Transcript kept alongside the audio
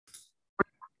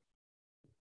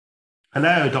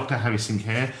Hello, Dr. Harry Singh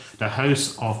here, the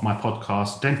host of my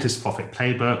podcast, Dentist Profit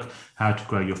Playbook, How to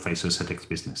Grow Your Facial Aesthetics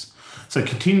Business. So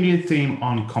continuing theme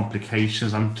on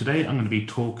complications, today I'm going to be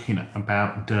talking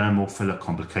about dermal filler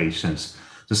complications.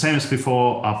 The same as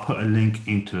before, I'll put a link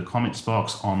into the comments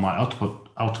box on my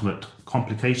ultimate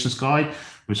complications guide,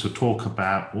 which will talk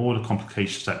about all the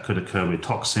complications that could occur with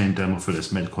toxin, dermal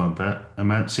fillers, medical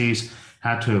emergencies,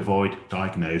 how to avoid,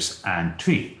 diagnose, and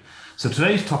treat. So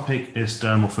today's topic is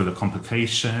dermal filler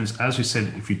complications. As we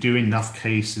said, if you do enough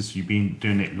cases, you've been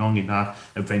doing it long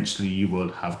enough, eventually you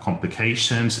will have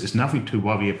complications. It's nothing to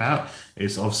worry about.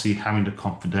 It's obviously having the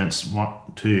confidence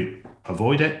to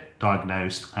avoid it,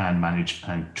 diagnose, and manage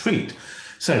and treat.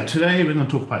 So today we're going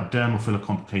to talk about dermal filler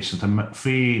complications, the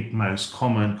three most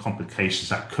common complications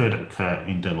that could occur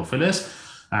in dermal fillers,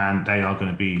 and they are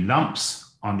going to be lumps,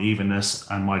 unevenness,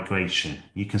 and migration.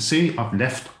 You can see I've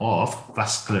left off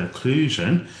vascular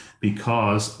occlusion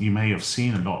because you may have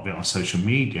seen a lot of it on social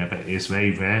media, but it is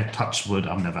very rare. Touch wood,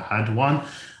 I've never had one,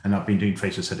 and I've been doing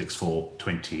facial aesthetics for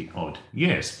 20 odd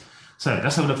years. So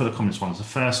let's have a look at the comments ones. The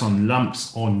first on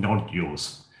lumps or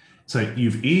nodules. So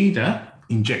you've either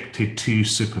injected too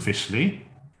superficially,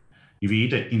 you've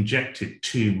either injected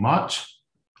too much,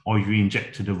 or you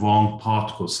injected the wrong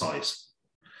particle size.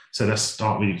 So let's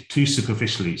start with too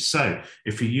superficially. So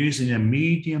if you're using a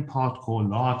medium particle or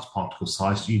large particle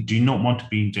size, you do not want to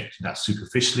be injected that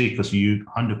superficially because you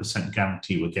 100%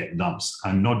 guarantee will get lumps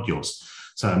and nodules.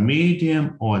 So a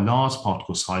medium or a large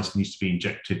particle size needs to be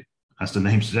injected, as the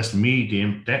name suggests,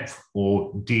 medium depth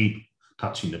or deep,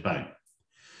 touching the bone.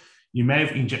 You may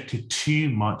have injected too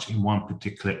much in one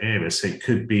particular area. So it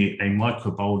could be a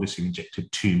microbolus, you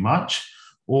injected too much,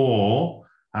 or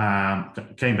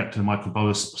going back to the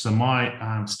microbolus, so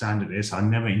my standard is I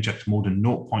never inject more than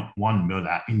 0.1 ml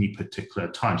at any particular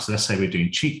time. So let's say we're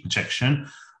doing cheek projection,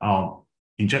 I'll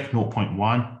inject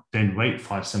 0.1, then wait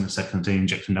 5-7 seconds, then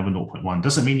inject another 0.1.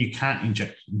 Doesn't mean you can't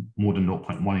inject more than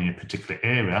 0.1 in a particular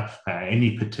area, but at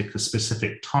any particular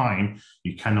specific time,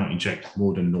 you cannot inject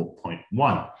more than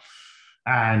 0.1.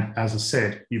 And as I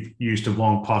said, you've used the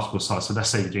wrong particle size. So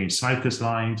let's say you're doing smoker's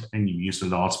lines and you use the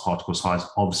large particle size.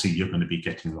 Obviously, you're going to be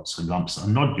getting lots of lumps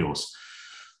and nodules.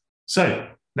 So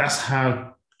that's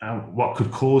how what could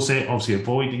cause it. Obviously,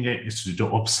 avoiding it is to do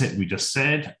the opposite we just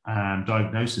said.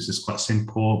 Diagnosis is quite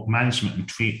simple. Management and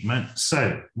treatment.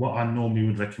 So what I normally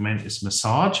would recommend is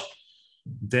massage.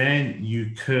 Then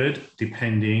you could,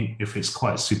 depending if it's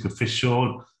quite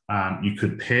superficial, you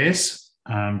could pierce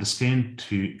the skin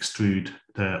to extrude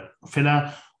the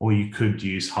filler, or you could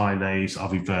use Hyalase, a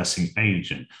reversing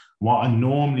agent. What I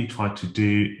normally try to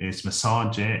do is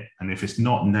massage it, and if it's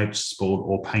not noticeable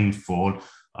or painful,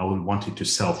 I would want it to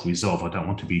self-resolve. I don't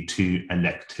want to be too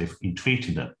elective in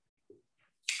treating it.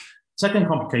 Second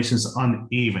complication is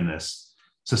unevenness.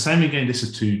 So same again, this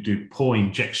is to do poor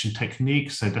injection technique.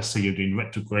 So let's say you're doing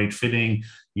retrograde filling,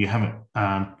 you haven't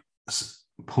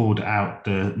pulled out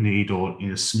the needle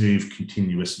in a smooth,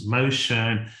 continuous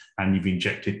motion, and you've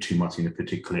injected too much in a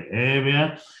particular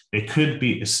area. It could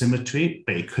be asymmetry,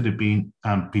 but it could have been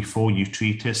before you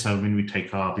treated. So when we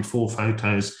take our before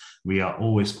photos, we are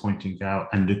always pointing out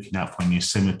and looking out for any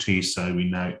asymmetry, so we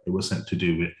know it wasn't to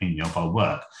do with any of our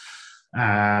work.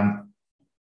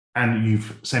 And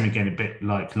you've, same again, a bit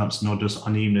like lumps, nodules,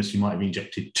 unevenness, you might have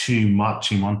injected too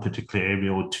much in one particular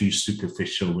area or too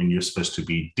superficial when you're supposed to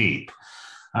be deep.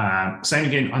 Same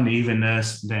again,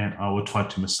 unevenness, then I will try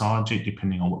to massage it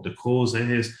depending on what the cause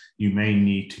is. You may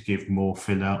need to give more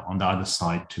filler on the other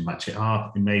side to match it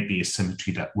up. It may be a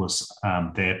symmetry that was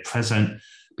there present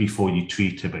before you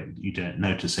treat it, but you don't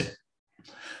notice it.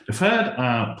 The third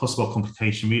possible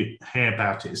complication we hear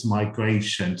about it is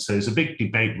migration. So there's a big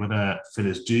debate whether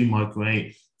fillers do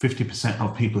migrate. 50%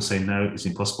 of people say no, it's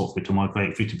impossible for it to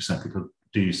migrate. 50% of people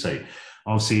do say.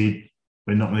 Obviously,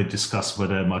 we're not going to discuss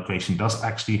whether migration does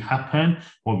actually happen.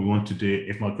 What we want to do,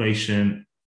 if migration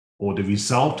or the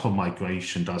result of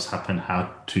migration does happen,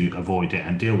 how to avoid it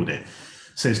and deal with it.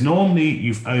 So it's normally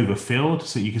you've overfilled.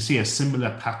 So you can see a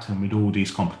similar pattern with all these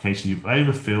complications. You've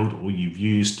overfilled or you've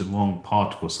used the wrong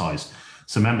particle size.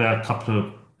 So remember a couple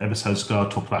of episodes ago, I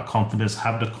talked about confidence.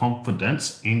 Have the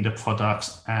confidence in the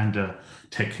products and the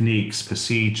techniques,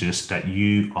 procedures that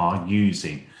you are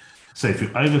using. So if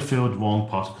you've overfilled wrong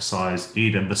particle size,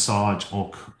 either massage or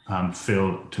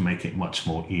fill to make it much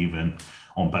more even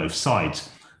on both sides.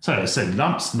 So I said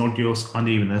lumps, nodules,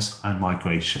 unevenness, and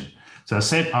migration. So I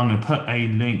said I'm going to put a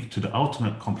link to the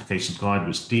Ultimate Complications Guide,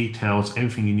 which details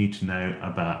everything you need to know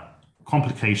about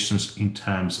complications in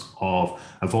terms of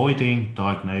avoiding,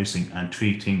 diagnosing, and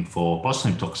treating for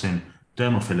botulinum toxin,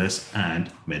 dermal fillers,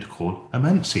 and medical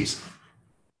emergencies.